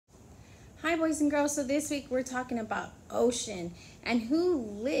Hi boys and girls, so this week we're talking about ocean and who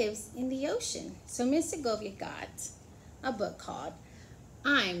lives in the ocean. So Miss Segovia got a book called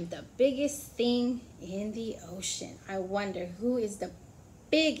I'm the Biggest Thing in the Ocean. I wonder who is the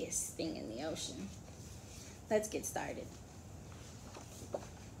biggest thing in the ocean. Let's get started.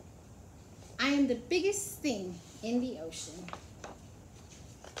 I am the biggest thing in the ocean.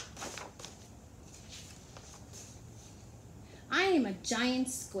 I am a giant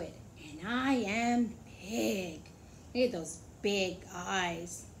squid. And I am big. Look at those big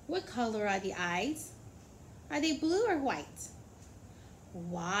eyes. What color are the eyes? Are they blue or white?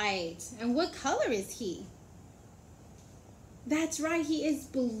 White. And what color is he? That's right, he is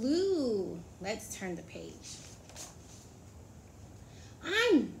blue. Let's turn the page.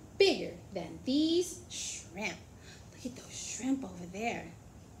 I'm bigger than these shrimp. Look at those shrimp over there.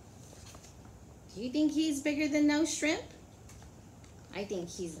 Do you think he's bigger than those shrimp? I think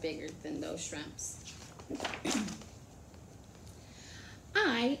he's bigger than those shrimps.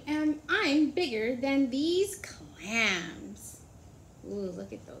 I'm bigger than these clams. Ooh,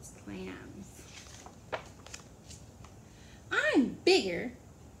 look at those clams. I'm bigger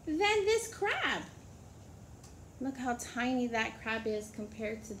than this crab. Look how tiny that crab is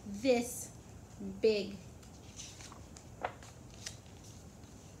compared to this big.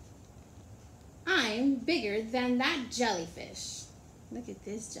 I'm bigger than that jellyfish. Look at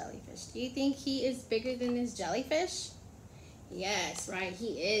this jellyfish. Do you think he is bigger than this jellyfish? Yes, right.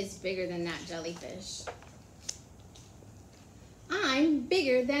 He is bigger than that jellyfish. I'm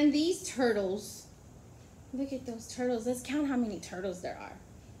bigger than these turtles. Look at those turtles. Let's count how many turtles there are.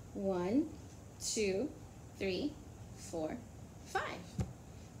 1, 2, 3, 4, 5.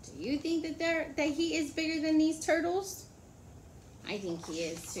 Do you think that he is bigger than these turtles? I think he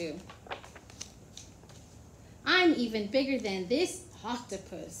is too. I'm even bigger than this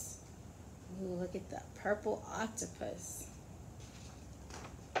octopus. Ooh, look at the purple octopus.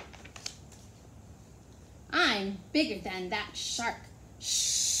 I'm bigger than that shark.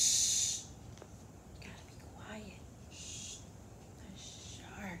 Shh. Gotta be quiet. Shh. The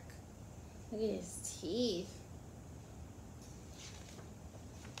shark. Look at his teeth.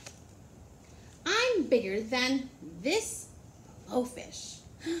 I'm bigger than this blowfish.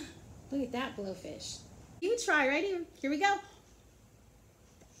 Look at that blowfish. You try, ready? Here we go.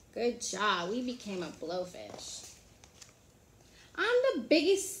 Good job, we became a blowfish. I'm the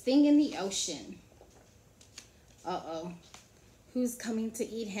biggest thing in the ocean. Uh-oh, who's coming to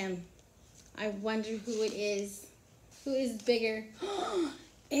eat him? I wonder who it is. Who is bigger?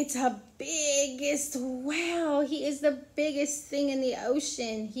 It's a biggest whale. He is the biggest thing in the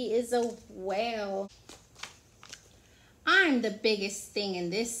ocean. He is a whale. I'm the biggest thing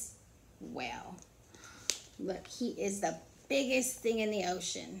in this whale. Look, he is the biggest thing in the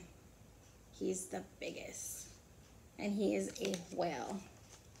ocean. He's the biggest. And he is a whale.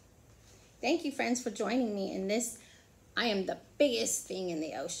 Thank you, friends, for joining me in this I Am the Biggest Thing in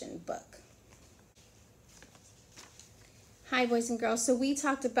the Ocean book. Hi, boys and girls. So we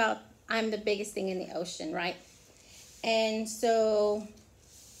talked about I'm the biggest thing in the ocean, right? And so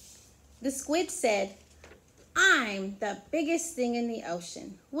the squid said, I'm the biggest thing in the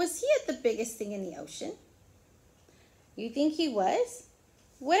ocean. Was he at the biggest thing in the ocean? You think he was?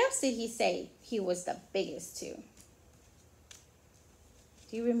 What else did he say he was the biggest to?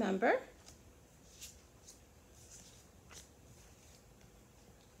 Do you remember?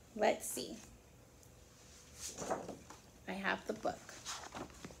 Let's see. I have the book.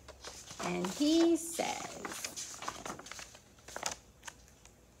 And he says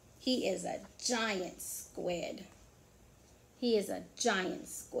he is a giant squid. He is a giant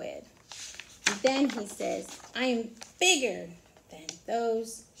squid. And then he says, I'm bigger than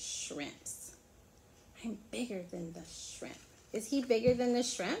those shrimps. I'm bigger than the shrimp. Is he bigger than the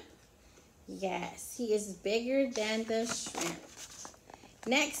shrimp? Yes, he is bigger than the shrimp.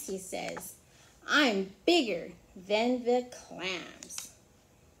 Next he says, I'm bigger than the clams.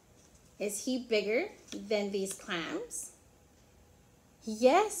 Is he bigger than these clams?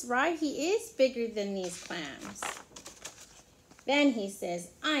 Yes, right, he is bigger than these clams. Then he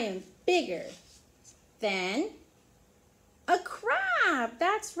says, I am bigger than a crab.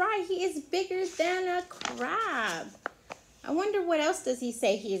 That's right, he is bigger than a crab. I wonder what else does he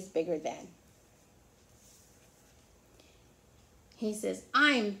say he is bigger than? He says,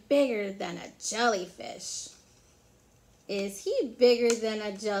 I'm bigger than a jellyfish. Is he bigger than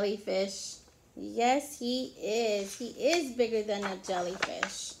a jellyfish? Yes, he is. He is bigger than a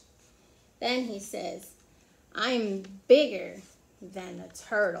jellyfish. Then he says, I'm bigger than a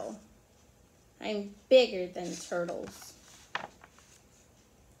turtle. I'm bigger than turtles.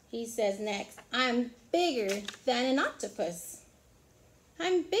 He says next, I'm bigger than an octopus.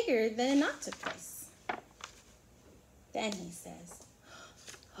 I'm bigger than an octopus. Then he says,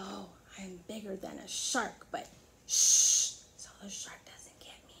 oh, I'm bigger than a shark, but shh, so the shark doesn't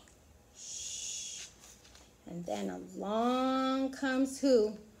get me. Shh. And then along comes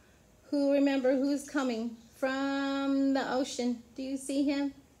who? Who, remember who's coming from the ocean? Do you see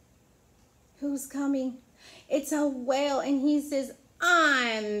him? Who's coming? It's a whale, and he says,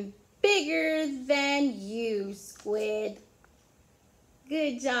 I'm bigger than you, squid.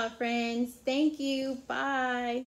 Good job, friends. Thank you. Bye.